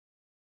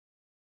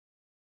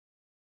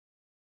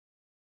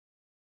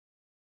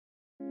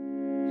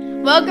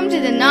Welcome to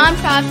the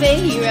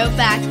Nonprofit Hero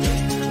Factory,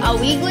 a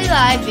weekly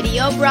live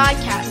video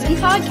broadcast and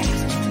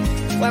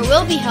podcast, where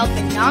we'll be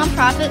helping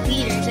nonprofit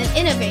leaders and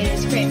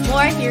innovators create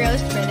more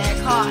heroes for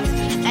their cause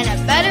and a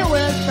better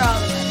world for all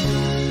of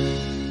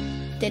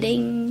us.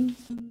 Da-ding.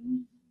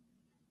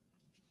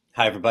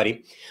 Hi,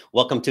 everybody.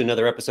 Welcome to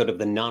another episode of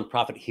the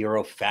Nonprofit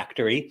Hero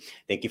Factory.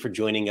 Thank you for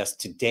joining us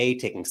today,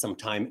 taking some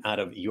time out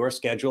of your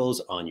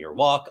schedules on your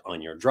walk,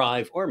 on your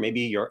drive, or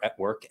maybe you're at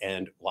work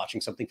and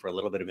watching something for a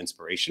little bit of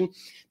inspiration.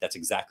 That's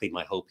exactly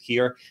my hope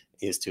here,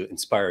 is to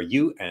inspire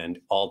you and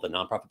all the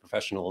nonprofit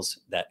professionals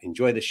that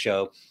enjoy the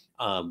show,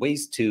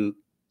 ways to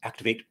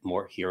activate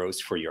more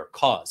heroes for your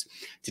cause.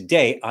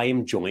 Today, I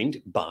am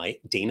joined by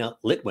Dana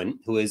Litwin,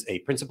 who is a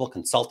principal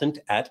consultant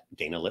at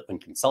Dana Litwin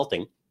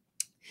Consulting.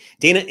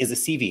 Dana is a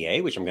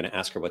CVA, which I'm going to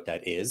ask her what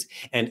that is,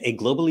 and a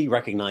globally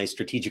recognized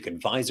strategic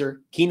advisor,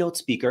 keynote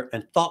speaker,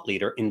 and thought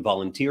leader in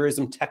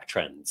volunteerism tech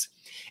trends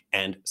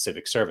and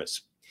civic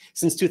service.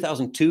 Since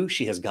 2002,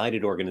 she has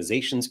guided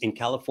organizations in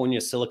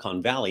California's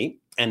Silicon Valley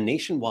and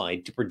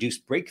nationwide to produce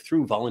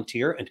breakthrough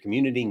volunteer and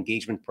community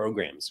engagement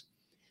programs.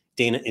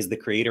 Dana is the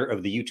creator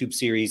of the YouTube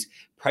series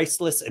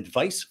Priceless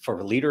Advice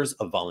for Leaders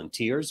of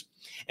Volunteers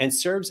and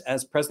serves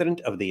as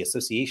president of the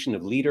Association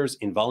of Leaders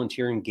in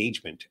Volunteer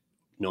Engagement,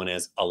 known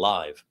as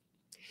ALIVE.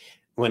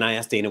 When I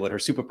asked Dana what her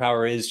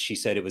superpower is, she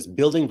said it was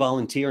building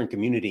volunteer and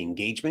community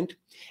engagement.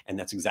 And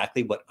that's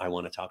exactly what I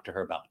want to talk to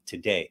her about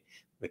today.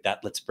 With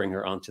that, let's bring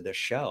her onto the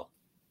show.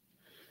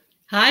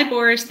 Hi,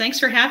 Boris. Thanks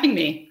for having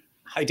me.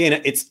 Hi,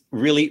 Dana. It's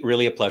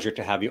really a pleasure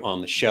to have you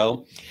on the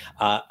show.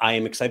 I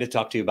am excited to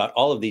talk to you about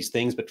all of these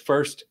things. But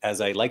first,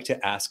 as I like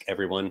to ask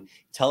everyone,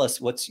 tell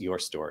us, what's your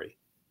story?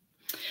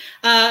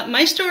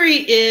 My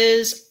story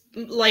is,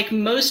 like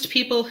most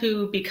people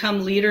who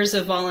become leaders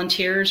of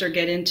volunteers or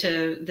get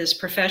into this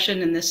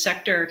profession in this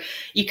sector,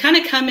 you kind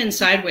of come in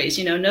sideways.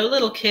 You know, no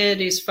little kid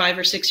who's 5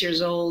 or 6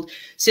 years old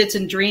sits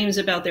and dreams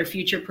about their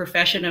future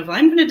profession of,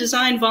 I'm going to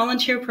design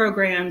volunteer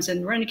programs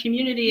and run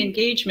community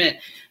engagement.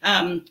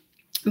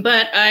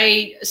 But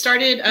I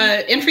started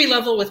entry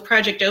level with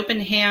Project Open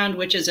Hand,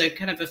 which is a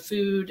kind of a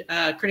food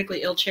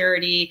critically ill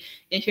charity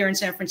here in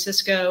San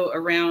Francisco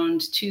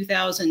around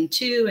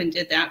 2002, and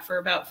did that for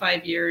about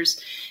 5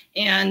 years.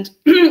 And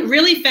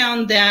really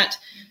found that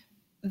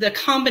the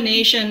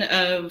combination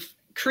of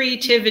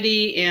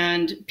creativity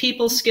and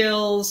people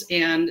skills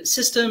and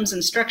systems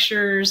and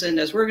structures, and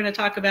as we're going to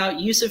talk about,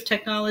 use of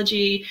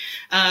technology,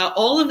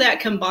 all of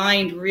that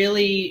combined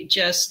really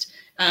just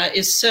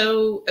is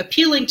so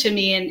appealing to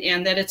me,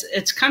 and that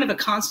it's kind of a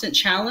constant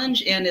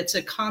challenge, and it's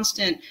a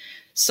constant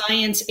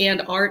science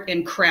and art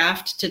and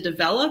craft to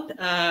develop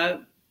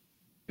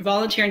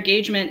volunteer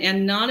engagement,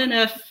 and not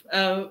enough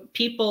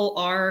people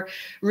are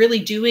really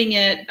doing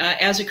it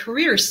as a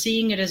career,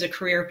 seeing it as a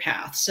career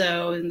path.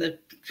 So in the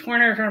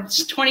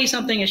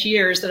 20-something-ish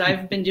years that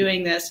I've been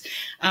doing this,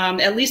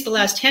 at least the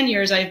last 10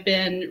 years, I've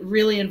been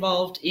really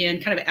involved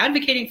in kind of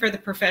advocating for the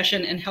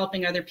profession and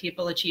helping other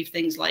people achieve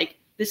things like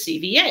the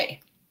CVA.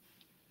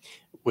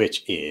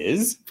 Which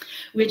is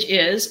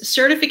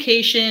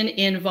Certification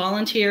in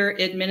Volunteer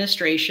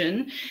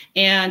Administration.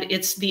 And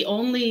it's the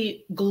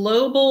only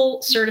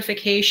global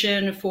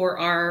certification for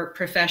our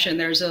profession.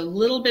 There's a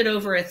little bit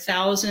over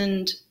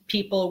 1,000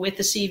 people with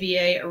the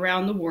CVA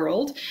around the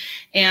world,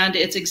 and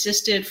it's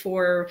existed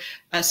for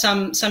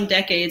some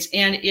decades.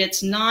 And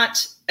it's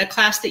not a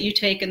class that you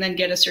take and then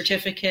get a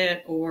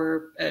certificate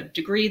or a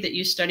degree that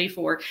you study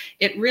for.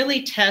 It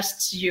really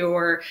tests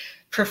your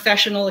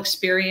professional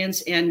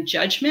experience and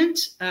judgment.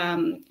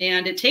 And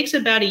it takes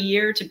about a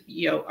year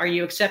to, are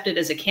you accepted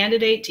as a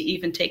candidate to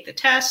even take the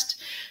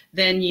test?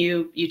 Then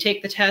you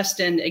take the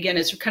test. And again,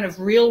 it's kind of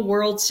real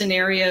world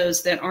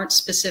scenarios that aren't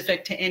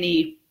specific to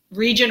any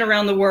region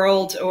around the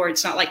world, or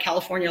it's not like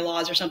California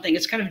laws or something.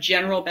 It's kind of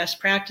general best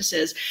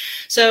practices.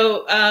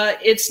 So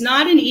it's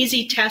not an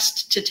easy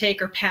test to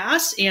take or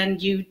pass,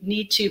 and you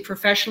need to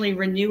professionally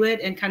renew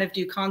it and kind of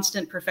do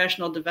constant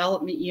professional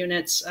development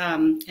units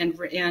and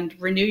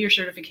renew your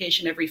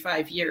certification every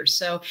 5 years.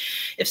 So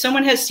if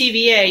someone has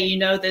CVA, you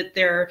know that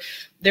they're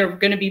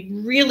going to be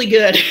really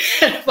good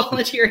at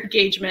volunteer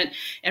engagement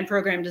and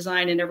program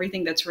design and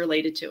everything that's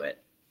related to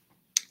it.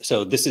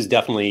 So this is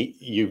definitely,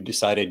 you've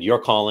decided you're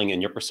calling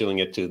and you're pursuing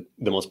it to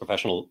the most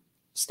professional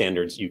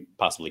standards you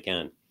possibly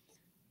can.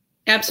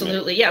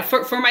 Absolutely. Yeah.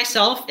 For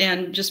myself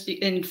and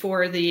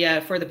for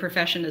the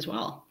profession as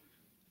well.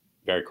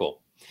 Very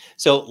cool.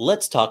 So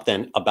let's talk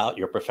then about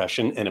your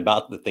profession and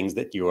about the things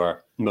that you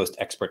are most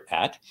expert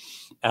at,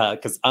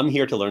 because I'm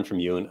here to learn from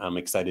you and I'm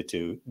excited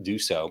to do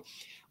so.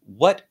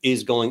 What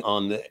is going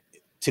on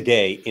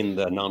today in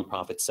the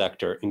nonprofit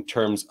sector in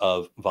terms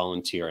of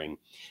volunteering?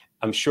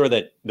 I'm sure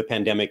that the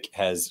pandemic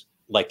has,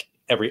 like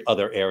every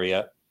other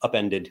area,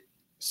 upended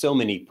so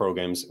many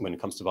programs when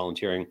it comes to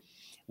volunteering.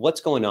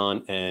 What's going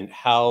on and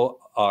how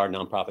are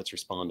nonprofits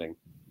responding?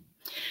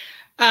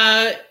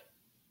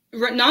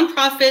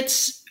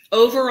 Nonprofits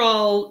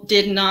overall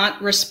did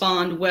not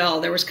respond well.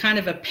 There was kind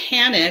of a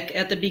panic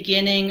at the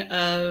beginning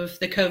of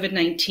the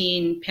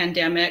COVID-19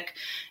 pandemic.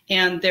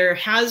 And there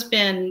has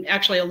been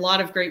actually a lot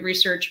of great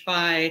research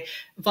by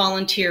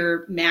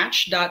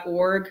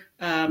volunteermatch.org,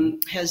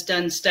 has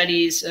done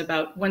studies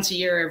about once a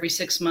year, every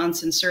 6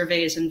 months, and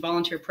surveys, and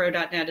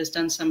volunteerpro.net has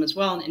done some as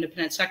well in the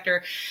independent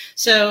sector.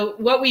 So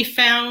what we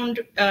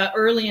found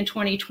early in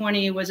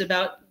 2020 was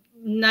about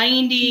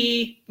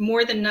a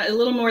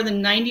little more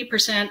than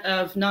 90%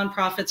 of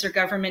nonprofits or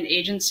government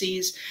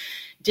agencies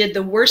did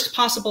the worst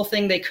possible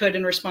thing they could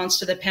in response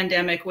to the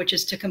pandemic, which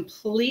is to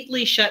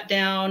completely shut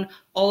down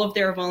all of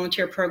their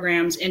volunteer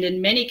programs, and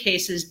in many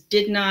cases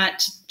did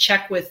not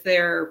check with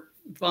their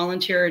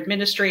volunteer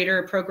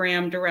administrator,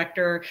 program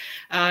director,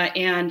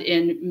 and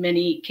in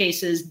many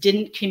cases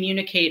didn't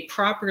communicate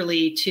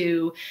properly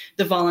to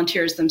the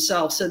volunteers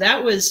themselves. So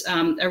that was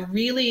a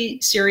really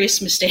serious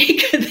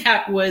mistake.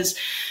 That was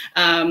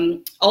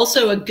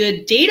also a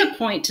good data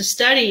point to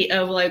study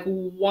of like,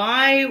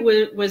 why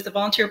was the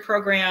volunteer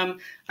program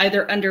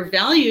either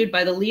undervalued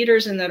by the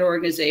leaders in that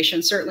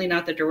organization, certainly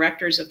not the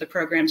directors of the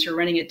programs who are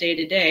running it day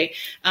to day,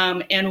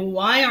 and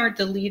why aren't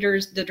the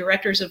leaders, the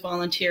directors of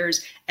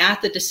volunteers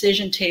at the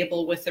decision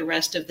table with the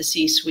rest of the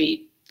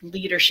C-suite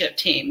leadership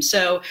team?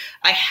 So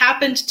I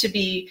happened to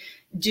be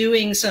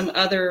doing some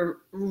other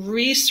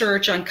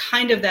research on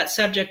kind of that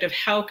subject of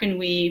how can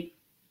we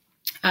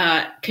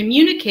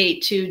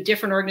communicate to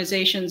different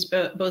organizations,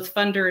 both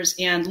funders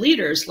and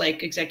leaders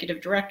like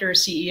executive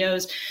directors,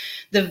 CEOs,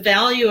 the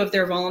value of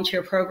their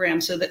volunteer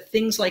program so that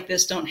things like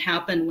this don't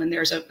happen when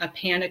there's a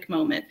panic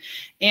moment.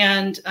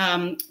 And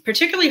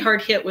particularly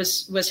hard hit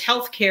was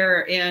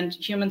healthcare and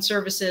human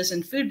services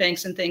and food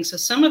banks and things. So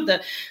some of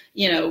the,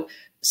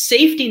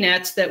 safety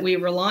nets that we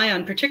rely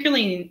on,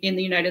 particularly in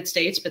the United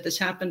States, but this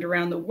happened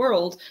around the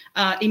world,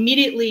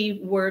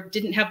 immediately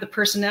didn't have the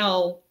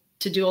personnel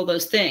to do all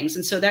those things.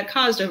 And so that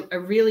caused a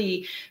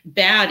really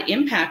bad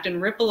impact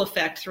and ripple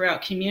effect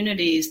throughout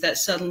communities that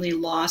suddenly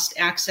lost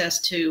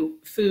access to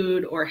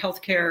food or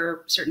healthcare,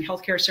 certain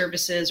healthcare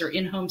services or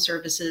in-home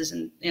services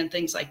and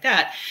things like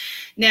that.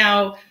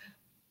 Now,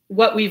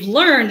 what we've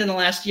learned in the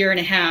last year and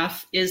a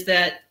half is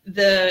that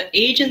the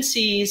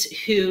agencies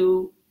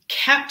who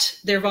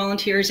kept their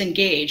volunteers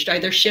engaged,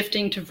 either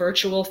shifting to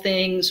virtual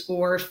things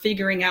or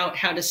figuring out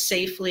how to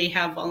safely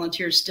have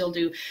volunteers still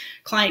do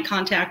client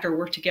contact or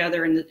work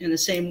together in the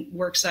same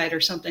work site or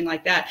something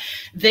like that.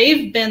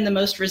 They've been the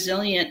most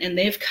resilient, and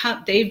they've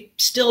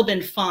still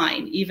been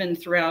fine even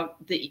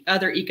throughout the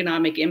other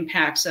economic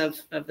impacts of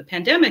the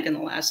pandemic in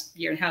the last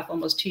year and a half,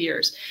 almost 2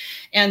 years.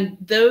 And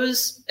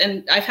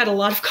I've had a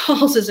lot of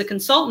calls as a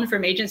consultant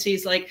from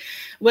agencies like,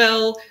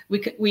 well,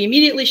 we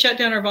immediately shut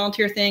down our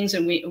volunteer things,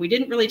 and we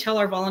didn't really tell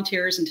our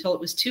volunteers until it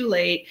was too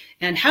late.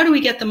 And how do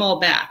we get them all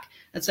back?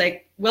 It's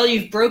like, well,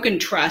 you've broken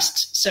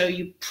trust, so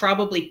you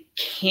probably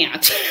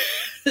can't,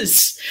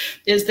 is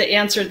the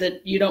answer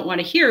that you don't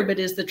want to hear, but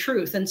is the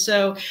truth. And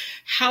so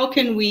how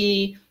can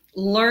we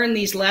learn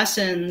these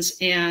lessons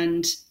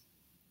and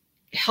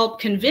help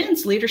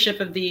convince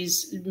leadership of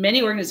these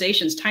many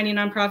organizations, tiny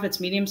nonprofits,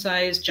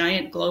 medium-sized,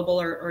 giant global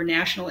or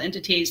national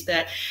entities,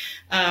 that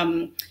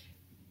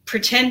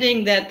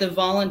pretending that the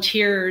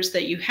volunteers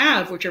that you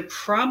have, which are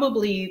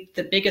probably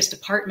the biggest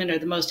department or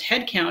the most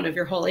headcount of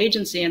your whole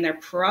agency, and they're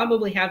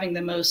probably having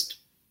the most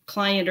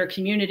client or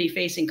community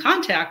facing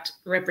contact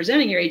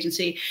representing your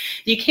agency,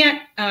 you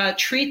can't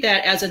treat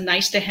that as a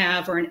nice to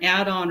have or an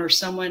add-on or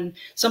something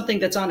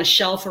that's on a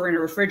shelf or in a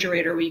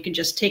refrigerator where you can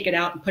just take it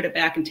out and put it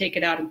back and take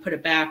it out and put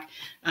it back.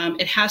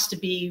 It has to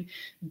be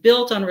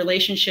built on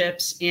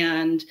relationships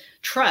and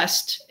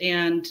trust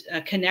and a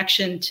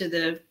connection to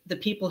the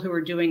people who are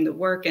doing the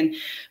work. And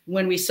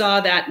when we saw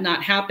that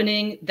not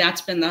happening,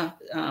 that's been the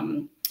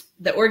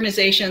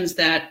organizations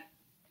that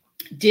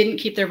didn't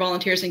keep their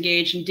volunteers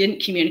engaged and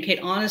didn't communicate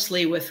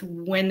honestly with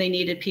when they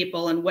needed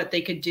people and what they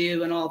could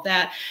do and all of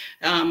that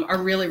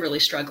are really, really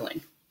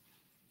struggling.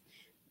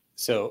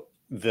 So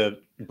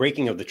the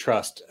breaking of the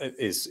trust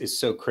is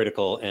so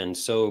critical and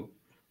so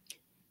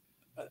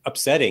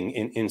upsetting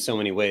in so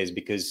many ways,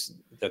 because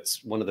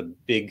that's one of the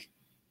big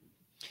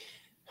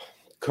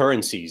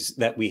currencies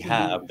that we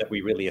have, that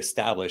we really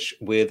establish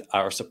with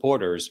our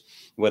supporters,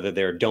 whether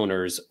they're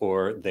donors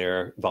or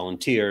they're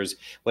volunteers,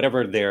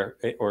 whatever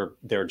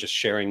they're just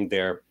sharing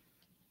their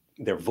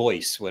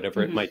voice,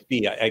 whatever it might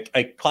be.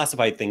 I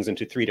classified things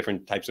into 3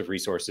 different types of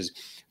resources: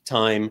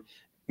 time,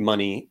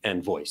 money,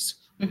 and voice.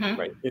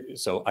 Right.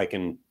 So I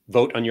can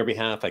vote on your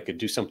behalf, I could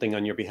do something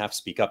on your behalf,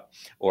 speak up,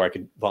 or I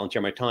could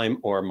volunteer my time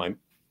or my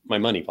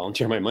money,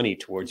 volunteer my money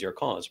towards your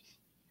cause.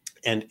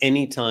 And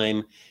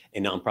anytime a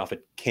nonprofit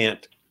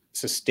can't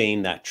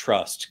sustain that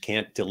trust,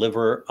 can't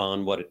deliver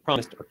on what it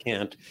promised, or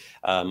can't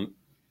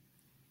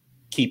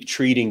keep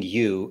treating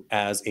you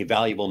as a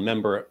valuable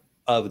member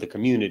of the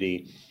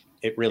community,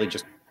 it really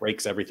just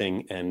breaks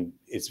everything. And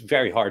it's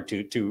very hard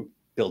to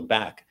build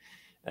back,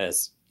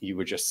 as you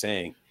were just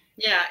saying.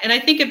 Yeah. And I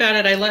think about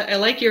it, I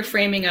like your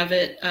framing of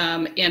it.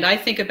 And I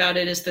think about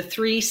it as the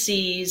 3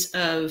 C's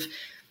of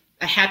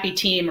a happy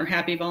team or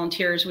happy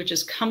volunteers, which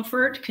is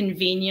comfort,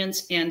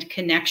 convenience, and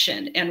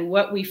connection. And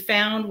what we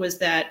found was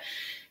that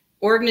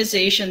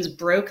organizations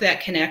broke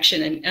that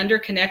connection, and under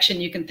connection,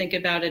 you can think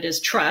about it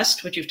as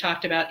trust, which you've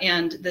talked about,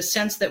 and the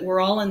sense that we're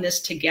all in this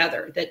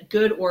together, that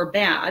good or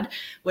bad,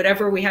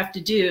 whatever we have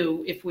to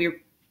do, if we're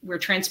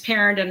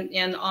transparent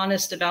and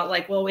honest about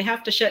like, well, we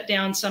have to shut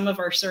down some of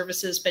our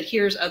services, but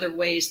here's other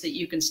ways that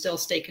you can still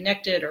stay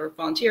connected or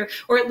volunteer,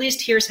 or at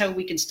least here's how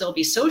we can still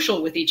be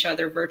social with each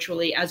other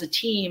virtually as a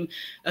team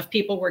of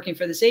people working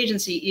for this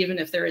agency, even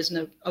if there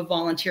isn't a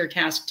volunteer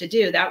task to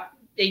do. That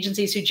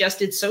agencies who just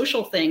did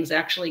social things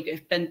actually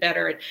have been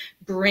better at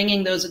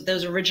bringing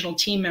those original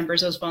team members,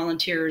 those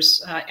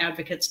volunteers,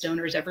 advocates,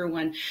 donors,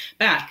 everyone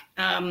back.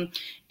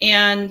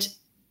 And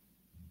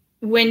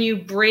when you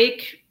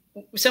break,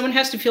 someone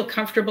has to feel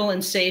comfortable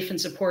and safe and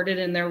supported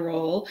in their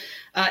role.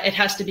 It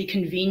has to be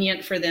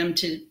convenient for them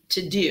to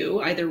do,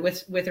 either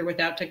with or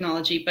without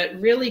technology. But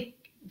really,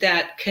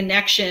 that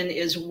connection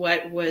is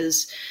that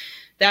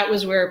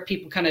was where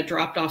people kind of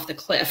dropped off the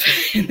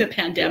cliff in the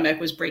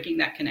pandemic, was breaking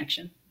that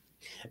connection.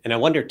 And I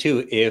wonder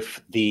too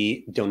if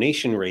the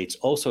donation rates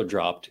also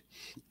dropped.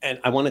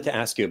 And I wanted to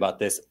ask you about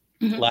this.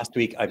 Last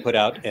week, I put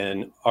out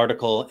an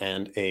article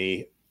and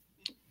a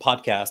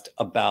podcast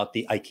about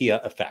the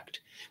IKEA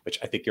effect, which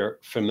I think you're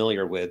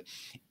familiar with.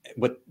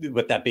 What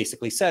that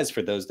basically says,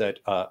 for those that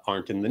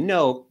aren't in the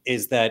know,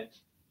 is that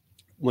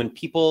when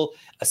people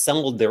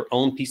assembled their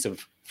own piece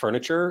of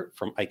furniture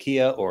from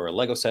IKEA or a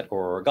Lego set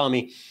or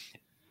origami,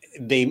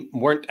 they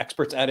weren't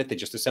experts at it. They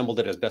just assembled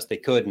it as best they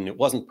could, and it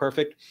wasn't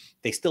perfect.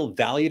 They still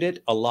valued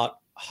it a lot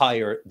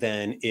higher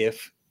than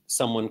if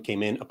someone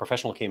came in, a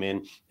professional came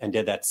in and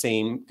did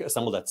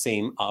assembled that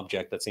same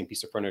object, that same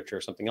piece of furniture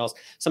or something else,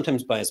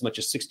 sometimes by as much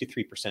as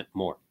 63%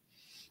 more.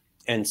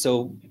 And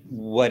so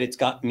what it's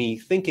got me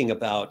thinking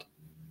about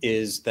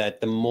is that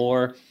the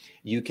more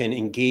you can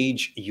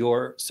engage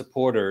your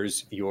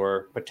supporters,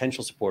 your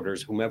potential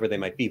supporters, whomever they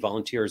might be,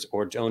 volunteers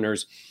or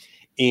donors,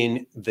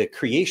 in the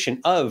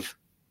creation of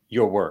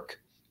your work,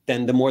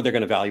 then the more they're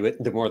going to value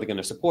it, the more they're going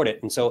to support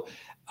it. And so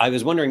I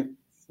was wondering,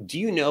 do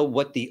you know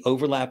what the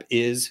overlap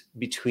is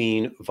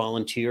between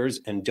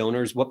volunteers and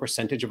donors? What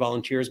percentage of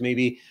volunteers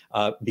maybe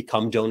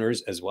become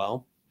donors as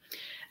well?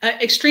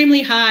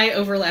 Extremely high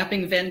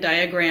overlapping Venn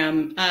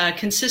diagram.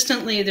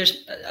 Consistently,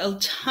 there's a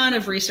ton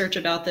of research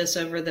about this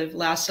over the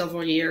last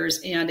several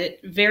years, and it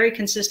very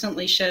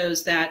consistently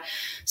shows that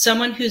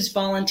someone who's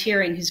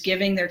volunteering, who's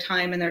giving their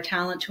time and their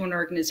talent to an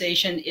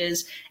organization,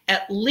 is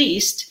at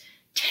least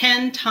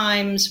 10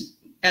 times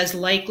as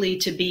likely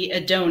to be a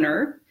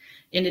donor,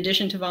 in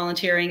addition to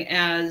volunteering,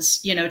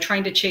 as,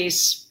 trying to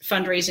chase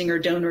fundraising or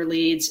donor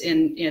leads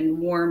in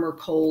warm or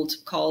cold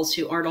calls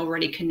who aren't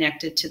already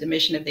connected to the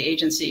mission of the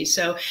agency.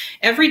 So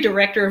every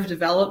director of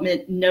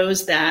development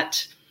knows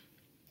that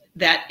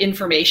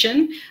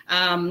information.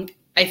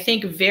 I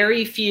think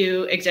very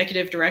few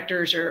executive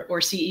directors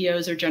or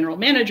CEOs or general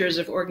managers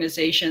of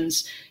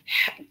organizations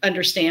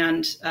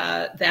understand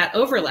that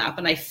overlap.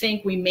 And I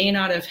think we may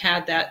not have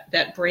had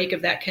that break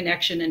of that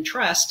connection and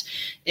trust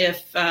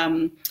if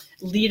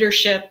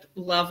leadership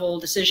level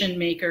decision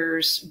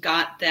makers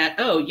got that,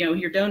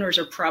 your donors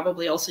are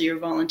probably also your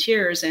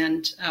volunteers.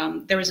 And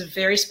there was a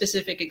very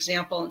specific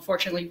example,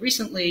 unfortunately,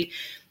 recently,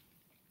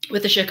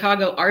 with the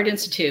Chicago Art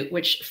Institute,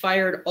 which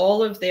fired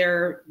all of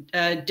their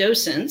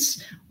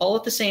docents all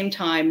at the same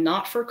time,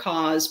 not for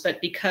cause,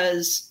 but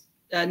because,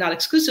 not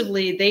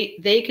exclusively,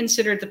 they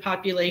considered the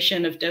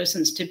population of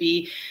docents to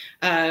be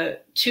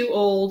too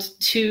old,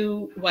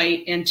 too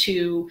white, and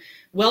too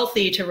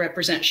wealthy to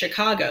represent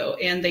Chicago.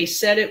 And they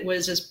said it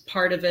was as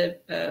part of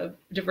a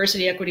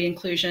diversity, equity,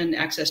 inclusion,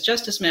 access,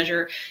 justice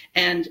measure.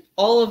 And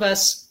all of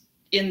us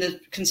in the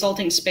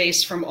consulting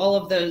space from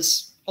all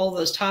those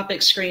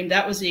topics screamed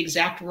that was the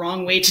exact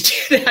wrong way to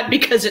do that,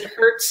 because it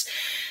hurts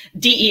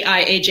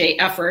DEI/AJ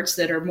efforts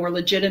that are more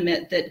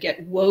legitimate, that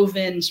get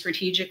woven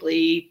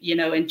strategically, and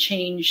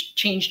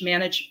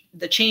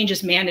the change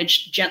is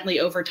managed gently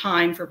over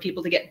time for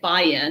people to get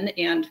buy-in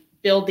and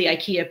build the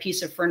IKEA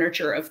piece of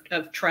furniture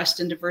of trust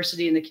and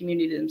diversity in the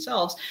community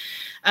themselves.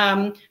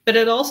 But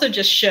it also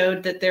just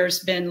showed that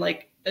there's been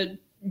like a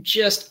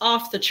just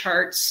off the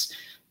charts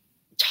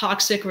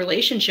toxic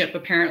relationship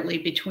apparently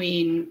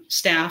between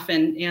staff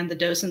and the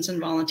docents and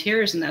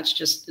volunteers. And that's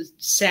just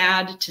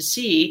sad to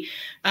see.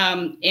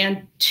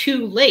 And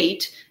too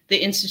late, the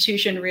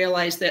institution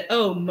realized that,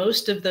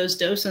 most of those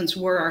docents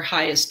were our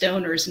highest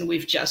donors, and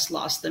we've just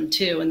lost them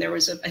too. And there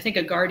was, I think,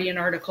 a Guardian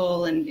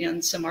article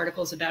and some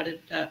articles about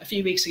it a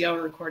few weeks ago.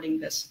 We're recording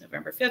this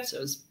November 5th, so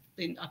it was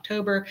in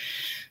October.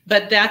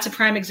 But that's a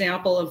prime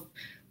example of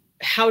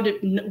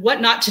what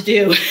not to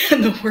do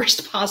in the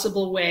worst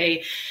possible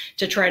way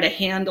to try to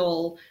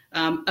handle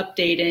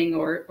updating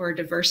or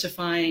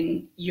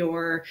diversifying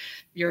your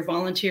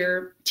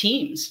volunteer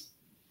teams.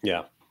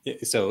 Yeah.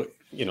 So,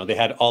 they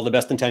had all the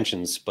best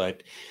intentions,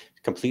 but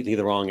completely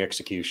the wrong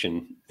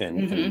execution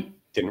and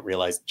didn't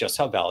realize just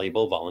how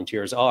valuable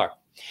volunteers are.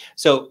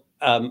 So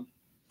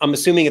I'm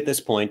assuming at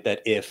this point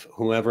that if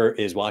whoever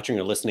is watching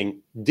or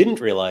listening didn't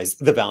realize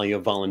the value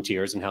of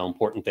volunteers and how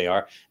important they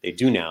are, they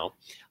do now.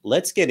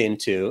 Let's get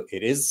into,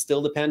 it is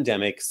still the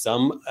pandemic.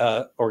 Some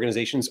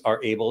organizations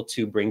are able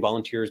to bring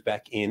volunteers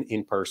back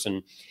in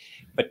person,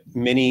 but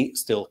many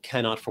still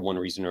cannot for one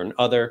reason or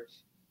another.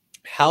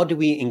 How do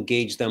we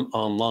engage them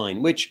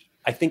online, which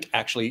I think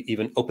actually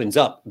even opens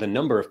up the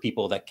number of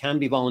people that can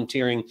be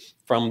volunteering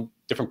from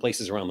different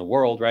places around the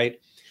world,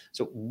 right?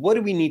 So what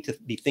do we need to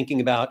be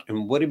thinking about,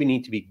 and what do we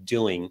need to be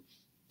doing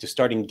to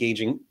start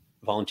engaging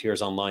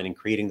volunteers online and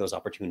creating those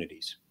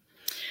opportunities?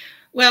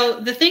 Well,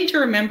 the thing to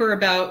remember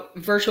about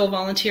virtual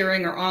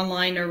volunteering or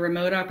online or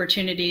remote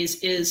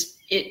opportunities is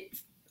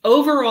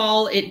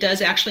overall, it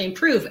does actually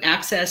improve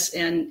access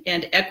and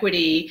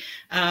equity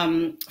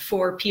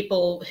for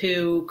people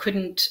who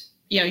couldn't,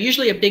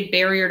 usually a big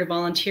barrier to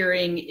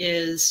volunteering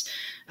is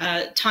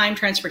time,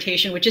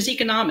 transportation, which is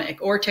economic,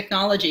 or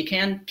technology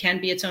can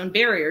be its own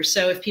barrier.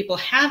 So if people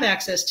have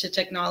access to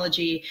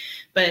technology,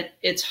 but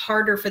it's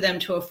harder for them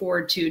to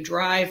afford to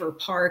drive or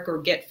park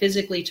or get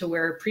physically to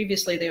where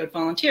previously they would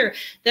volunteer,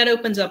 that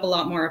opens up a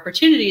lot more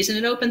opportunities. And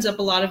it opens up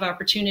a lot of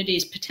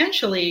opportunities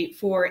potentially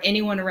for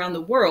anyone around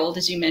the world,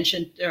 as you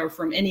mentioned, or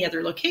from any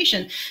other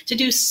location, to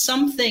do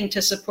something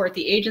to support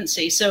the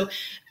agency. So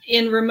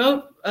in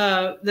remote,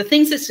 the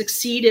things that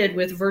succeeded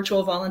with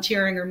virtual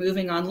volunteering or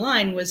moving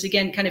online was,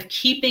 again, kind of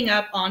keeping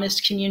up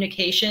honest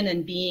communication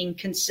and being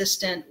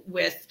consistent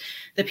with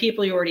the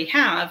people you already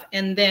have.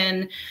 And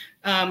then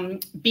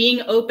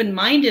being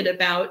open-minded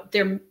about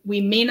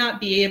we may not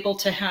be able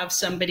to have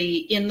somebody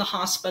in the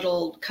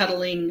hospital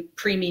cuddling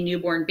preemie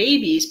newborn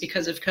babies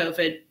because of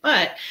COVID,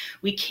 but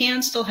we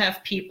can still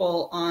have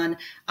people on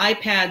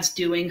iPads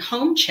doing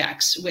home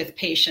checks with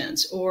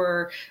patients,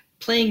 or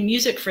playing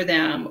music for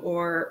them,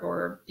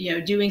 or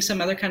doing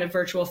some other kind of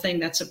virtual thing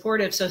that's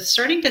supportive. So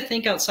starting to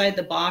think outside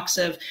the box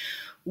of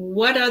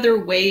what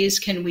other ways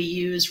can we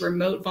use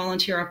remote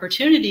volunteer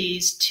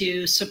opportunities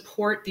to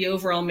support the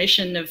overall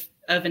mission of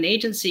an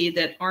agency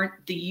that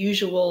aren't the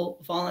usual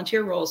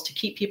volunteer roles, to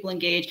keep people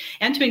engaged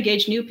and to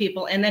engage new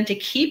people, and then to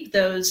keep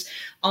those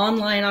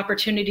online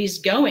opportunities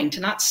going, to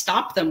not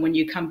stop them when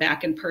you come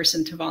back in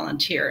person to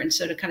volunteer. And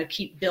so to kind of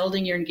keep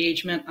building your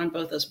engagement on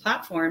both those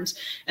platforms.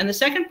 And the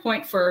second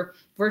point for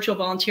virtual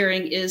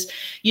volunteering is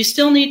you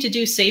still need to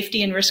do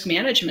safety and risk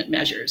management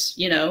measures.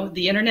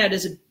 The internet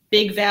is a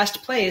big,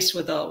 vast place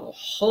with a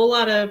whole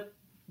lot of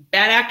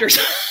bad actors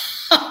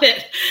on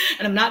it.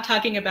 And I'm not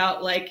talking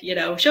about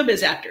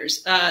showbiz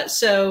actors.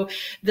 So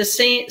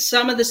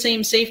some of the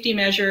same safety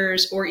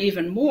measures, or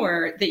even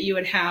more, that you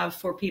would have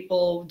for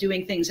people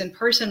doing things in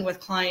person with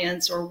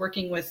clients, or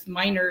working with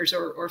minors,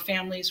 or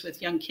families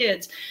with young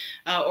kids,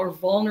 or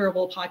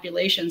vulnerable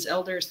populations,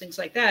 elders, things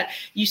like that.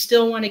 You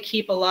still want to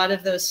keep a lot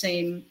of those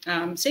same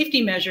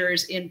safety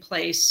measures in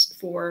place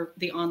for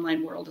the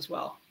online world as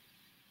well.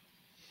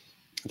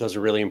 Those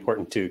are really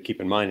important to keep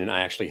in mind, and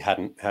I actually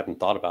hadn't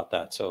thought about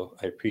that. So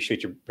I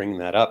appreciate you bringing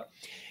that up.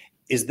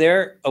 Is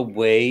there a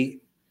way,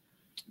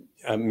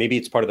 maybe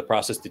it's part of the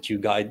process that you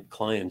guide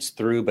clients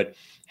through, but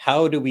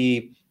how do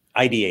we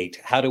ideate?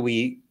 How do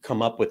we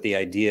come up with the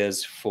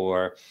ideas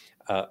for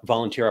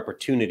volunteer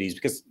opportunities?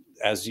 Because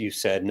as you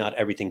said, not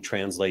everything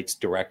translates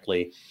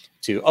directly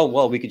to,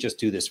 we could just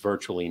do this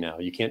virtually now.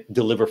 You can't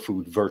deliver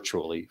food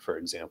virtually, for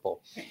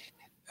example.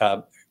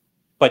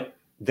 But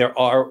there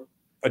are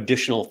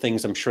additional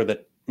things I'm sure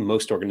that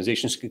most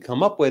organizations can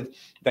come up with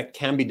that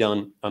can be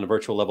done on a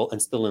virtual level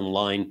and still in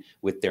line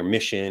with their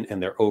mission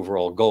and their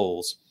overall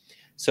goals.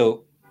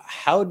 So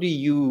how do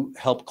you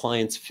help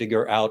clients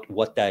figure out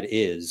what that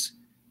is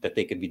that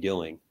they could be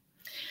doing?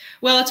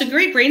 Well, it's a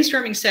great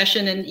brainstorming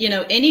session, and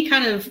any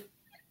kind of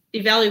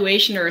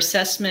evaluation or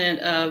assessment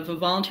of a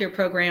volunteer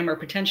program, or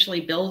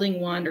potentially building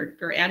one,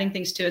 or adding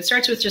things to it,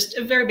 starts with just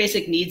a very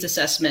basic needs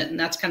assessment. And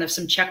that's kind of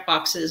some check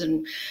boxes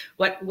and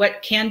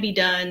what can be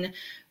done,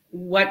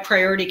 what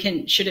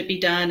priority should it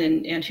be done,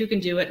 and who can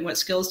do it, and what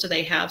skills do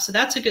they have. So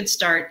that's a good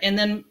start. And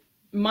then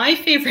my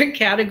favorite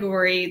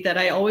category that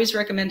I always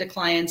recommend to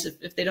clients,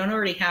 if they don't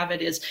already have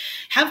it, is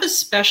have a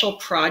special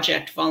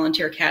project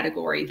volunteer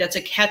category that's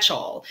a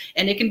catch-all.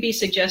 And it can be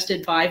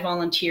suggested by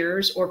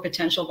volunteers or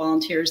potential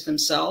volunteers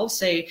themselves.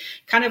 Say,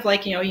 kind of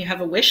like, you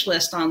have a wish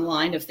list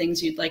online of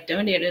things you'd like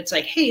donated. It's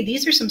like, hey,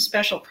 these are some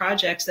special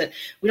projects that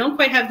we don't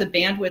quite have the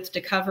bandwidth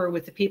to cover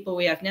with the people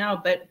we have now,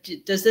 but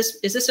is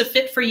this a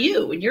fit for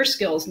you and your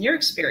skills and your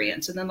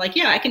experience? And then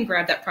I can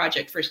grab that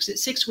project for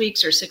 6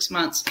 weeks or 6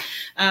 months.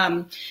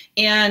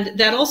 And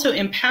that also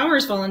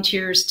empowers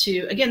volunteers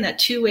to, again, that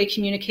two-way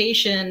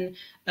communication,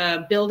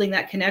 building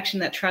that connection,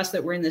 that trust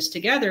that we're in this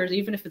together,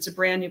 even if it's a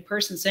brand new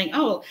person saying,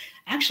 oh,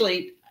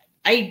 actually,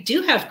 I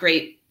do have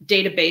great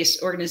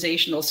database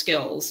organizational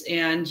skills,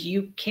 and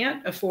you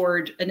can't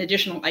afford an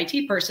additional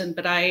IT person,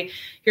 but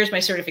here's my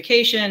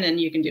certification, and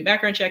you can do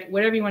background check,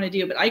 whatever you want to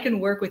do, but I can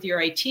work with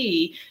your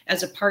IT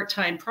as a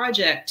part-time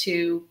project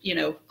to,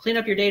 clean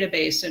up your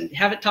database and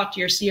have it talk to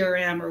your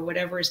CRM or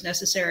whatever is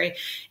necessary.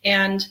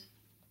 And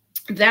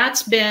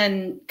that's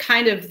been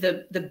kind of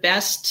the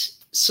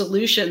best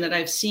solution that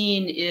I've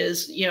seen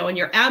is, in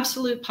your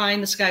absolute pie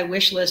in the sky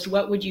wish list,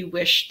 what would you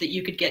wish that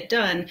you could get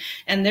done?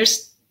 And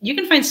you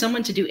can find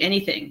someone to do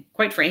anything,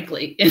 quite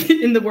frankly,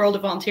 in the world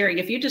of volunteering.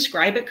 If you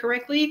describe it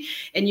correctly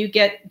and you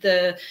get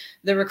the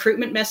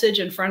recruitment message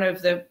in front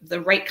of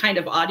the right kind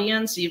of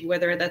audience,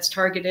 whether that's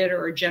targeted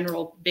or a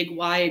general big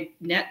wide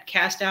net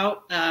cast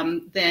out,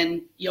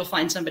 then you'll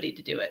find somebody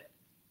to do it.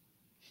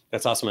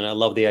 That's awesome. And I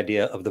love the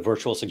idea of the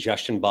virtual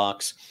suggestion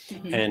box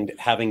and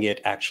having it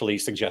actually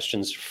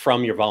suggestions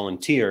from your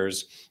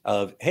volunteers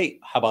of, hey,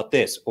 how about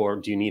this? Or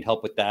do you need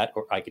help with that?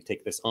 Or I could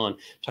take this on.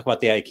 Talk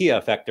about the IKEA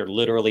effect. They're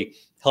literally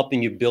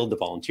helping you build the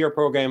volunteer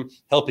program,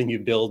 helping you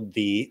build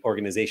the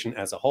organization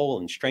as a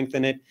whole and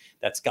strengthen it.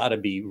 That's got to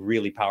be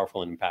really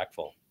powerful and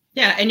impactful.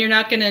 Yeah. And you're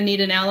not going to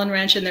need an Allen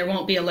wrench, and there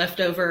won't be a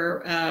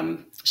leftover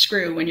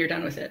screw when you're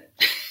done with it.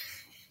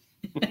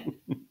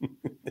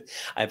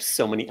 I have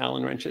so many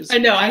Allen wrenches. I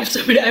know. I have so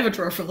many. I have a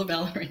drawer full of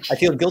Allen wrenches. I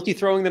feel guilty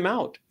throwing them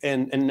out,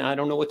 and I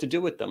don't know what to do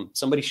with them.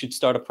 Somebody should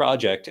start a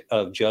project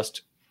of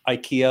just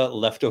IKEA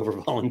leftover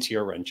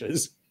volunteer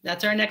wrenches.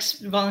 That's our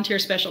next volunteer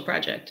special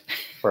project.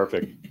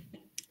 Perfect.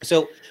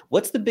 So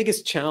what's the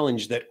biggest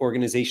challenge that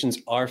organizations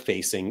are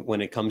facing when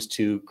it comes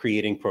to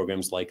creating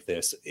programs like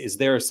this? Is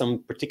there some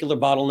particular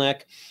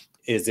bottleneck?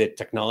 Is it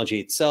technology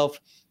itself?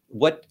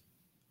 What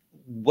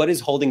is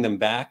holding them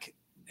back?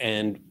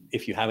 And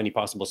if you have any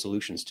possible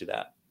solutions to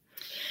that?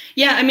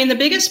 Yeah, I mean, the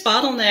biggest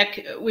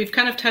bottleneck we've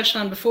kind of touched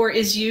on before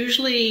is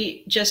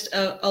usually just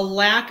a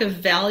lack of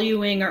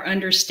valuing or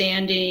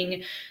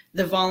understanding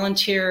the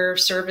volunteer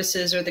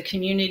services or the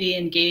community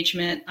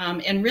engagement,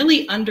 and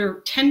really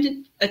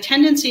a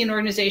tendency in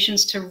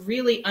organizations to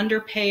really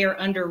underpay or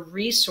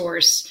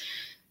under-resource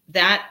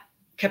that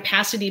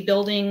capacity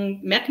building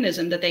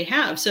mechanism that they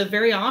have. So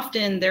very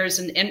often there's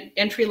an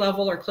entry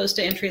level or close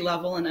to entry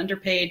level, an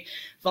underpaid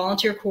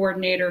volunteer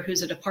coordinator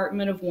who's a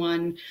department of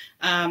one.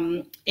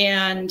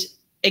 And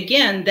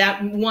again,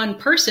 that one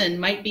person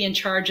might be in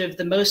charge of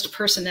the most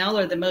personnel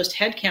or the most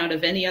headcount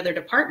of any other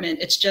department.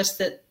 It's just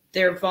that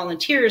they're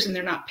volunteers and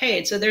they're not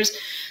paid. So there's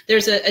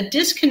a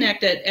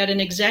disconnect at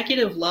an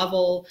executive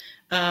level,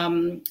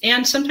 and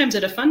sometimes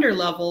at a funder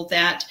level,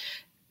 that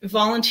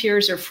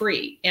volunteers are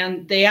free,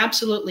 and they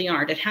absolutely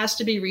aren't. It has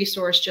to be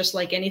resourced just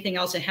like anything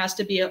else. It has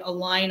to be a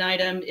line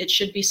item. It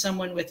should be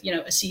someone with,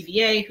 a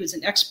CVA who's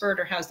an expert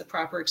or has the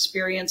proper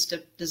experience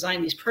to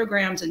design these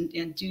programs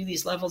and do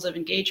these levels of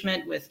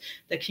engagement with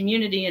the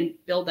community and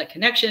build that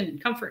connection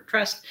and comfort,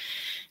 trust.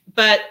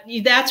 But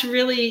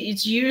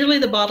it's usually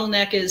the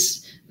bottleneck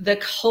is the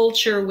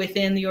culture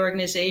within the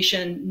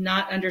organization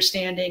not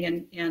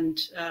understanding and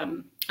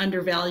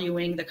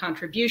undervaluing the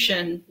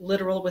contribution,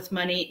 literal with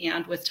money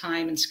and with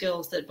time and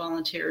skills, that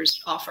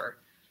volunteers offer.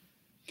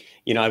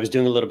 I was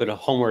doing a little bit of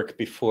homework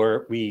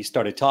before we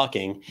started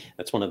talking.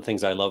 That's one of the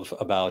things I love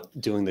about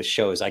doing this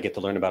show is I get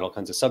to learn about all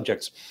kinds of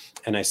subjects.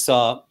 And I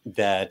saw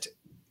that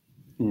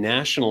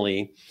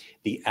nationally,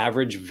 the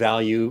average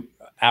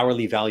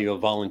hourly value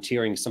of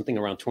volunteering is something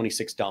around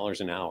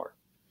 $26 an hour.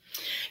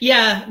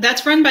 Yeah,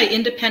 that's run by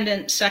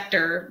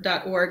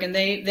independentsector.org, and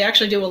they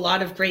actually do a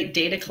lot of great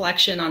data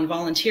collection on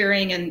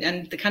volunteering,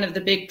 and the kind of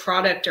the big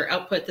product or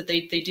output that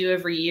they do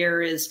every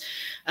year is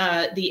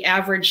the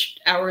average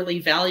hourly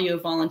value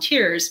of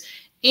volunteers.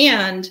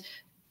 And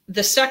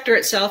the sector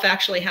itself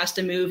actually has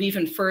to move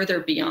even further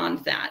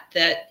beyond that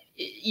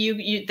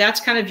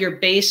that's kind of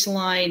your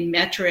baseline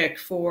metric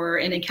for,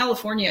 and in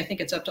California, I think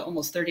it's up to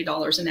almost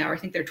 $30 an hour. I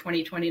think their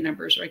 2020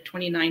 numbers are like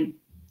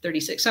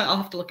 $29.36. So I'll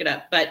have to look it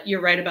up, but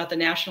you're right about the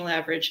national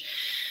average.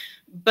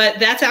 But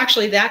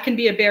that can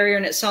be a barrier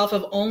in itself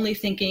of only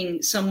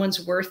thinking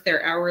someone's worth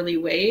their hourly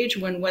wage,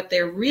 when what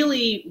they're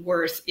really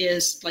worth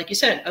is, like you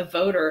said, a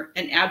voter,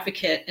 an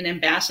advocate, an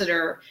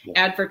ambassador,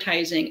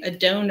 advertising, a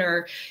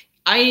donor.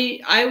 I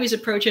always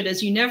approach it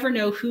as you never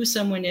know who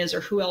someone is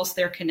or who else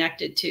they're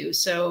connected to.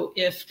 So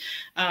if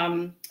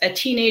a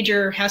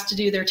teenager has to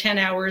do their 10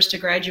 hours to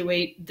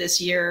graduate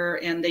this year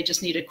and they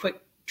just need a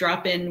quick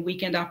drop-in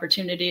weekend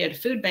opportunity at a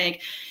food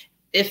bank,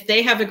 if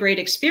they have a great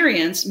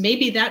experience,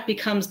 maybe that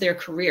becomes their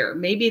career.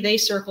 Maybe they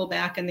circle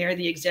back and they're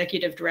the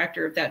executive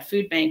director of that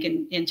food bank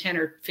in 10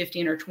 or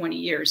 15 or 20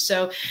 years.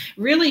 So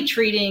really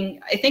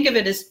I think of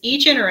it as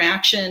each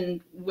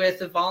interaction with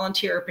a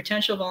volunteer or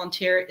potential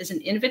volunteer is an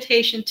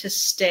invitation to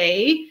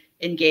stay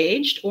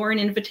engaged or an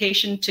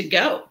invitation to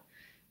go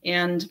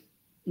and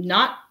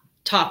not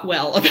talk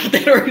well about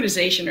that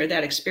organization or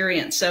that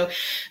experience. So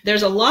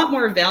there's a lot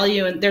more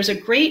value, and there's a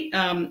great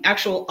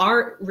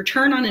our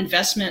return on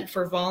investment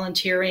for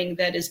volunteering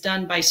that is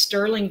done by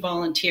Sterling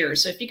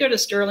Volunteers. So if you go to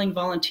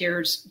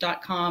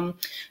sterlingvolunteers.com,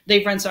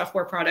 they've run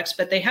software products,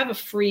 but they have a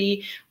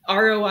free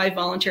ROI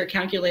volunteer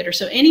calculator.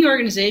 So any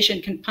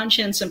organization can punch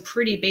in some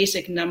pretty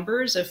basic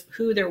numbers of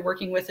who they're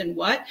working with and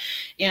what.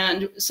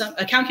 And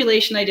a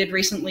calculation I did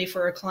recently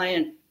for a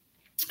client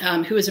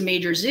who is a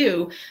major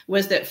zoo,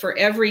 was that for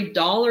every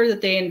dollar that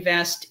they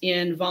invest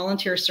in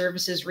volunteer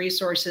services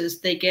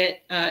resources, they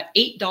get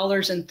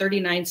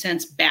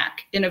 $8.39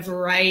 back in a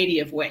variety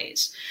of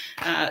ways.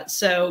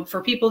 So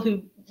for people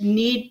who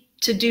need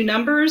to do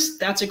numbers,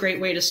 that's a great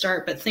way to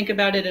start, but think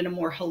about it in a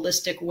more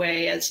holistic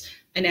way as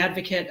an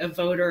advocate, a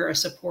voter, a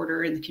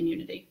supporter in the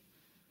community.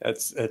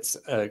 That's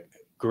a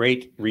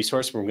great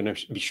resource. We're going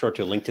to be sure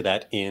to link to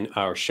that in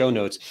our show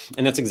notes.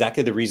 And that's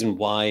exactly the reason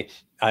why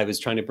I was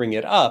trying to bring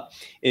it up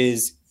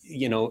is,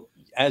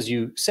 as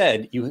you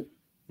said, you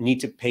need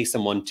to pay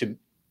someone to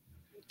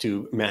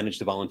manage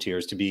the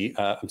volunteers, to be,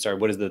 I'm sorry,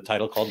 what is the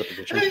title called, the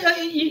position?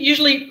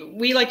 Usually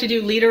we like to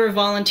do leader of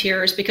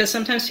volunteers because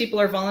sometimes people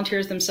are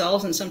volunteers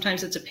themselves and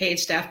sometimes it's a paid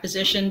staff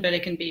position, but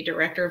it can be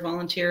director of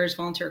volunteers,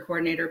 volunteer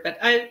coordinator. But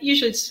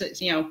usually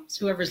it's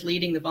whoever's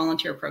leading the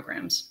volunteer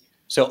programs.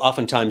 So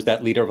oftentimes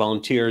that leader of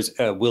volunteers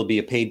will be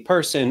a paid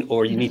person,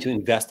 or you need to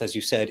invest, as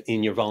you said,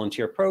 in your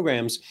volunteer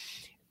programs.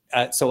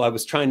 So I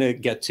was trying to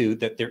get to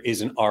that there is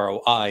an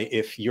ROI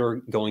if you're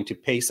going to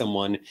pay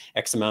someone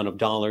X amount of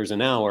dollars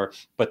an hour,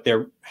 but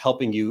they're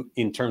helping you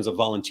in terms of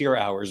volunteer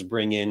hours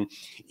bring in,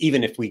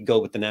 even if we go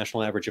with the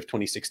national average of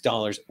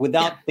 $26,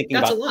 without thinking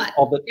about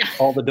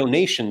all the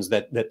donations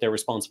that they're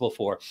responsible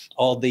for,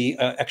 all the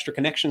extra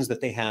connections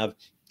that they have,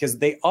 because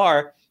they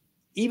are,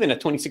 even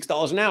at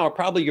 $26 an hour,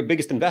 probably your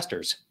biggest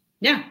investors.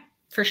 Yeah,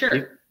 for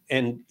sure.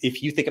 And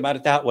if you think about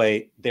it that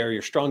way, they're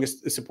your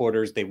strongest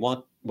supporters. They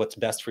want what's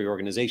best for your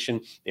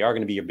organization. They are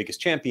going to be your biggest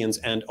champions.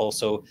 And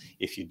also,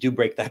 if you do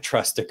break that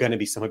trust, they're going to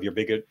be some of your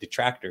bigger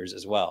detractors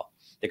as well.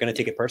 They're going to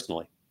take it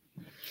personally.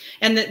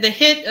 And the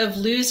hit of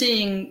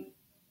losing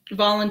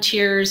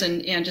volunteers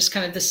and just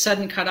kind of the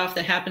sudden cutoff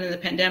that happened in the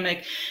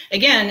pandemic,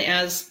 again,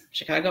 as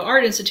Chicago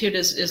Art Institute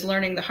is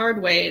learning the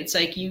hard way, it's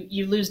like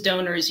you lose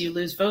donors, you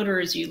lose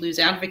voters, you lose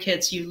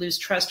advocates, you lose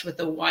trust with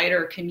the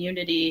wider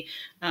community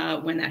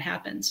when that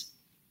happens.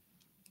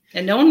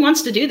 And no one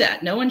wants to do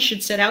that. No one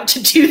should set out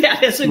to do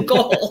that as a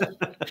goal.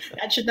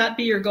 That should not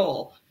be your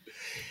goal.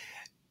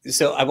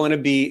 So I want to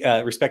be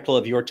respectful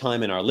of your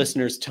time and our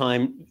listeners'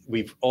 time.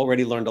 We've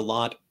already learned a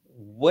lot.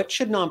 What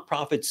should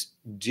nonprofits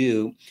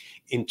do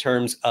in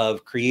terms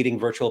of creating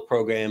virtual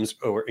programs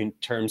or in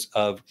terms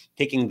of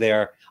taking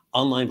their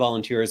online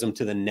volunteerism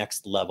to the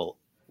next level?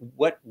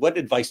 What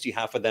advice do you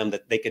have for them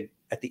that they could,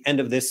 at the end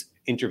of this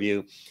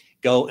interview,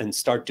 go and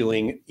start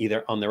doing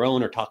either on their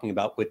own or talking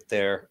about with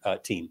their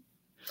team?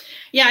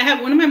 Yeah, I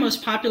have one of my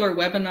most popular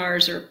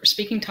webinars or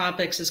speaking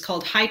topics is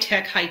called High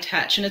Tech, High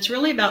Touch. And it's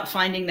really about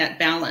finding that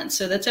balance.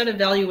 So that's an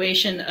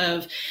evaluation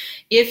of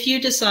if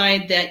you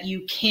decide that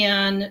you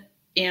can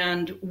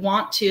and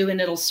want to,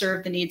 and it'll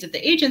serve the needs of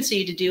the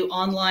agency to do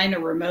online or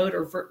remote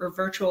or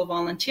virtual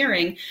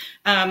volunteering,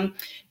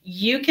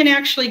 you can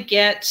actually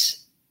get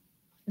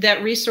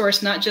that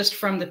resource not just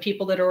from the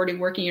people that are already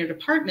working in your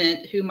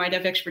department who might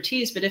have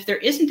expertise, but if there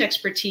isn't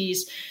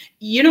expertise,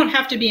 you don't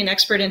have to be an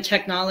expert in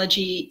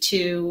technology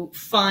to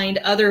find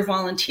other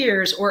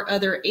volunteers or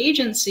other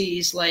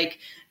agencies like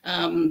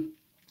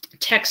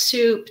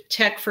TechSoup,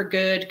 Tech for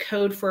Good,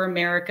 Code for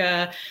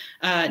America,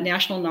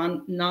 National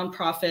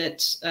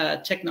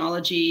Nonprofit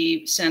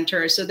Technology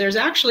Center. So there's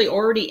actually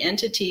already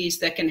entities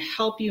that can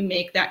help you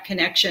make that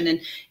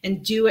connection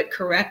and do it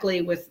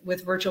correctly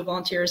with virtual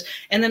volunteers.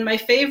 And then my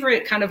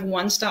favorite kind of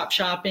one-stop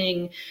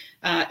shopping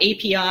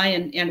API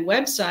and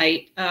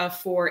website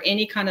for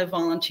any kind of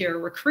volunteer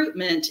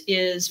recruitment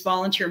is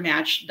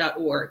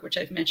volunteermatch.org, which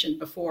I've mentioned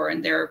before.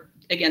 And their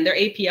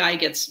API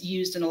gets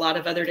used in a lot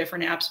of other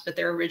different apps, but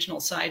their original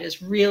site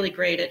is really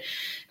great at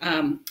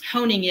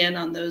honing in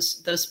on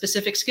those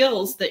specific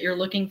skills that you're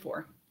looking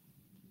for.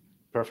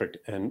 Perfect.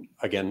 And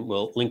again,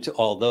 we'll link to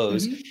all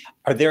those. Mm-hmm.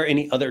 Are there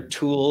any other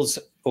tools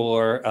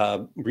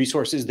or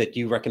resources that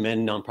you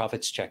recommend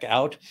nonprofits check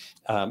out,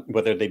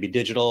 whether they be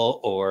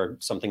digital or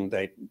something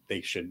that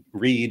they should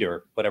read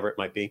or whatever it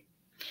might be?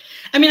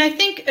 I mean, I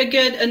think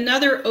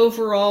another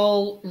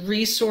overall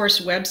resource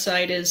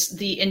website is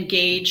the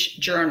Engage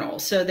Journal.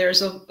 So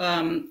there's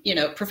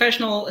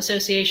professional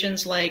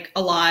associations like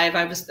Alive.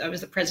 I was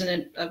the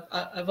president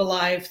of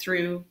Alive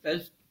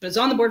was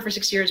on the board for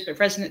 6 years, but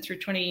president through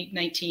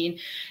 2019.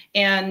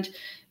 And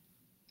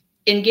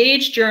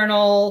Engage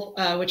Journal,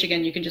 which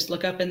again, you can just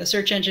look up in the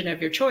search engine of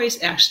your choice,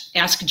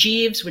 ask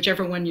Jeeves,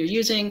 whichever one you're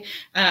using.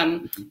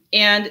 And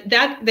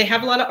that they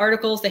have a lot of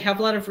articles, they have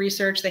a lot of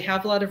research, they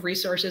have a lot of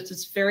resources.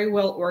 It's very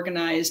well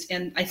organized.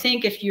 And I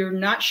think if you're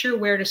not sure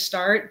where to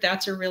start,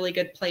 that's a really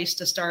good place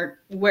to start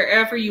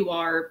wherever you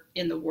are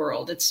in the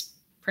world. It's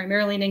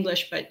primarily in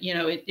English, but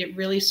it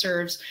really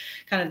serves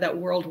kind of that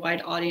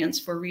worldwide audience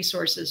for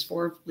resources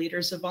for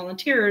leaders of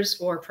volunteers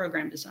or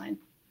program design.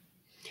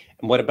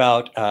 And what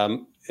about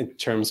in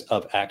terms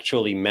of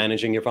actually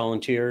managing your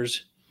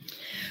volunteers?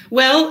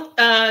 Well,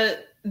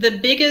 the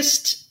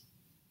biggest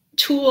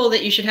tool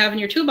that you should have in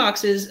your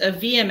toolbox is a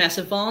VMS,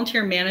 a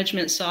volunteer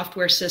management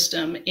software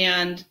system.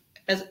 And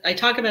as I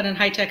talk about in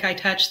High Tech, High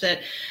Touch,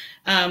 that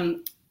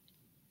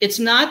it's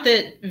not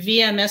that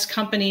VMS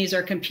companies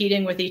are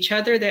competing with each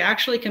other. They're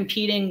actually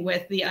competing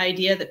with the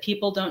idea that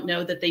people don't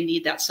know that they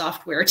need that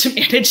software to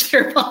manage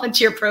their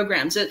volunteer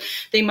programs. That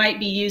they might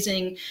be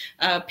using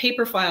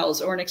paper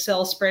files or an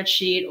Excel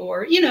spreadsheet,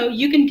 or,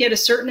 you can get a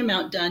certain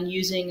amount done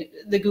using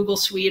the Google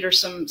Suite or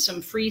some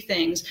free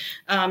things.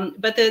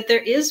 But that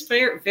there is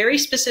very, very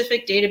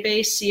specific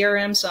database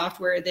CRM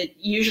software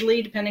that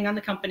usually, depending on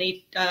the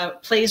company,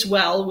 plays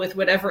well with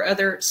whatever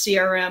other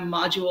CRM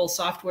module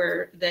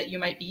software that you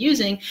might be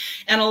using.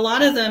 And a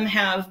lot of them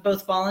have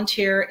both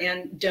volunteer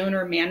and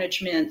donor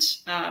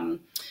management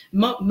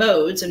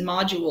modes and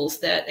modules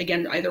that,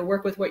 again, either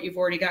work with what you've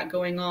already got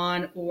going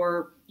on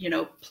or,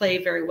 play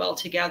very well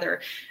together.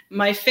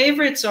 My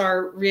favorites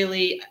are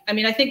really,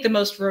 I think the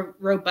most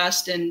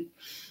robust and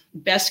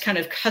best kind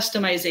of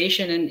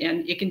customization,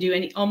 and it can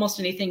do almost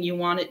anything you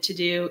want it to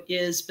do,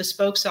 is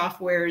Bespoke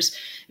Software's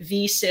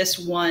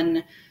vSys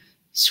One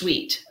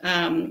suite.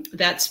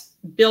 That's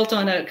built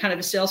on a kind of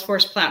a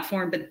Salesforce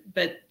platform,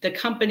 but the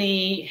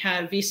company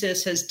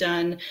vSys has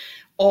done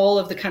all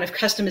of the kind of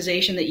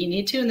customization that you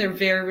need to, and they're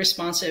very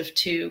responsive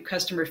to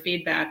customer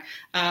feedback.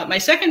 My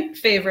second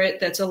favorite,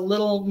 that's a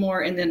little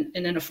more in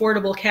an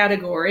affordable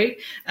category,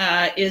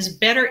 is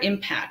Better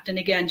Impact. And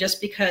again,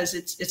 just because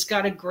it's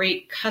got a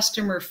great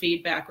customer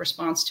feedback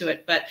response to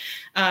it. But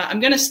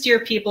I'm going to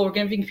steer people, we're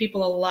giving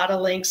people a lot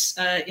of links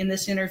in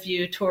this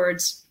interview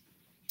towards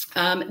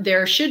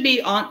there should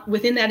be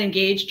within that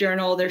Engage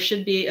journal, there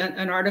should be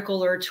an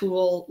article or a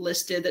tool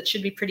listed that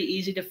should be pretty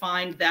easy to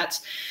find.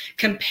 That's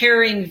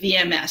comparing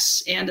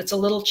VMS, and it's a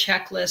little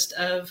checklist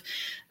of,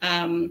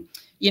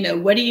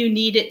 what do you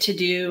need it to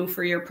do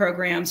for your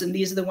programs? And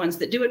these are the ones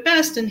that do it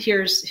best. And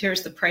here's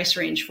the price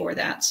range for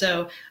that.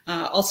 So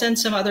I'll send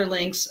some other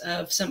links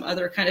of some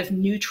other kind of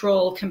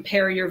neutral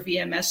compare your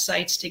VMS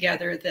sites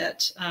together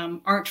that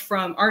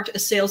aren't a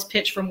sales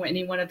pitch from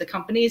any one of the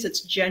companies.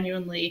 It's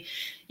genuinely,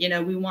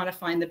 we want to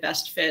find the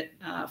best fit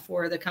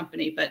for the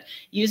company. But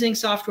using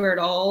software at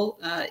all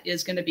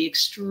is going to be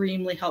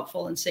extremely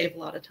helpful and save a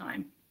lot of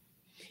time.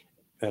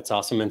 That's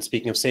awesome. And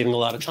speaking of saving a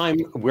lot of time,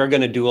 we're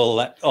going to do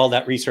all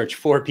that research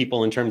for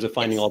people in terms of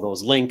finding all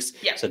those links.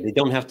 Yeah. So they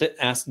don't have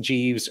to ask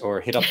Jeeves or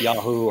hit up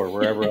Yahoo or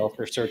wherever else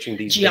they're searching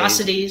these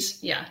Geocities.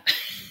 Yeah.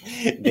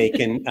 They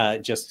can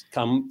just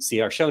come see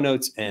our show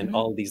notes, and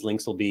all of these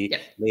links will be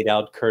laid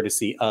out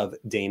courtesy of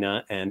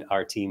Dana and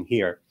our team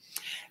here.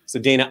 So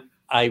Dana,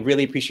 I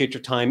really appreciate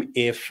your time.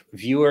 If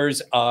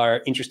viewers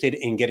are interested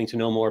in getting to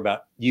know more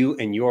about you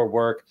and your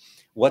work,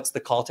 what's the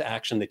call to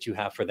action that you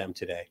have for them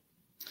today?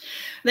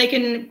 They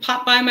can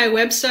pop by my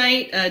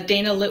website,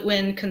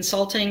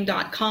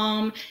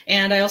 danalitwinconsulting.com.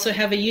 And I also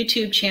have a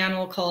YouTube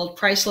channel called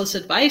Priceless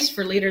Advice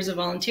for Leaders of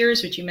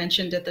Volunteers, which you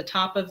mentioned at the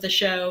top of the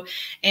show.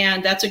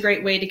 And that's a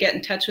great way to get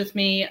in touch with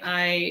me.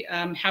 I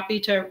am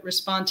happy to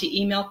respond to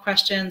email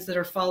questions that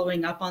are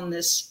following up on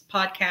this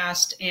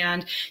podcast.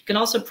 And you can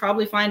also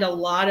probably find a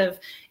lot of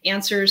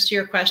answers to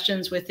your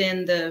questions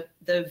within the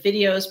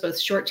videos, both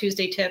short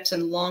Tuesday tips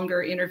and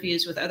longer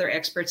interviews with other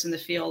experts in the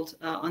field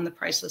on the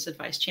Priceless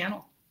Advice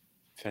channel.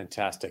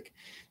 Fantastic.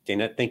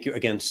 Dana, thank you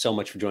again so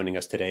much for joining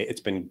us today. It's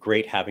been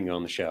great having you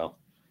on the show.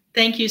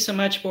 Thank you so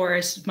much,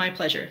 Boris. It's my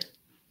pleasure.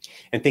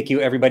 And thank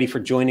you, everybody, for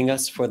joining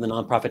us for the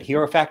Nonprofit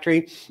Hero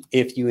Factory.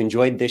 If you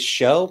enjoyed this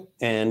show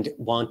and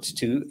want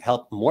to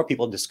help more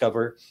people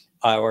discover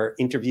our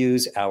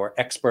interviews, our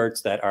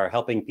experts that are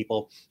helping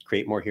people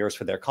create more heroes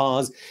for their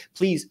cause,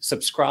 please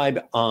subscribe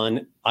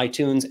on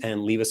iTunes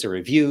and leave us a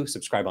review.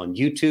 Subscribe on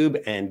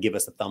YouTube and give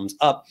us a thumbs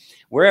up.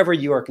 Wherever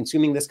you are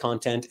consuming this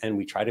content, and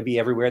we try to be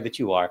everywhere that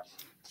you are,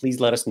 please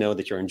let us know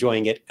that you're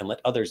enjoying it and let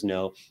others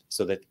know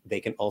so that they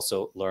can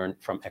also learn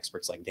from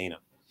experts like Dana.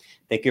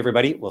 Thank you,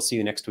 everybody. We'll see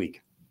you next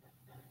week.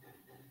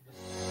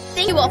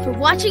 Thank you all for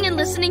watching and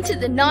listening to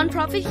the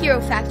Nonprofit Hero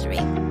Factory.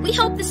 We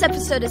hope this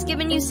episode has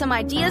given you some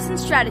ideas and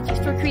strategies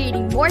for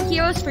creating more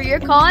heroes for your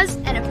cause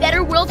and a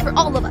better world for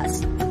all of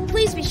us.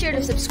 Please be sure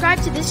to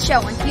subscribe to this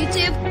show on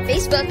YouTube,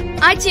 Facebook,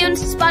 iTunes,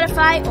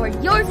 Spotify, or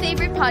your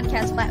favorite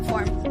podcast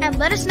platform. And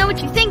let us know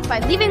what you think by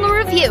leaving a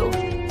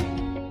review.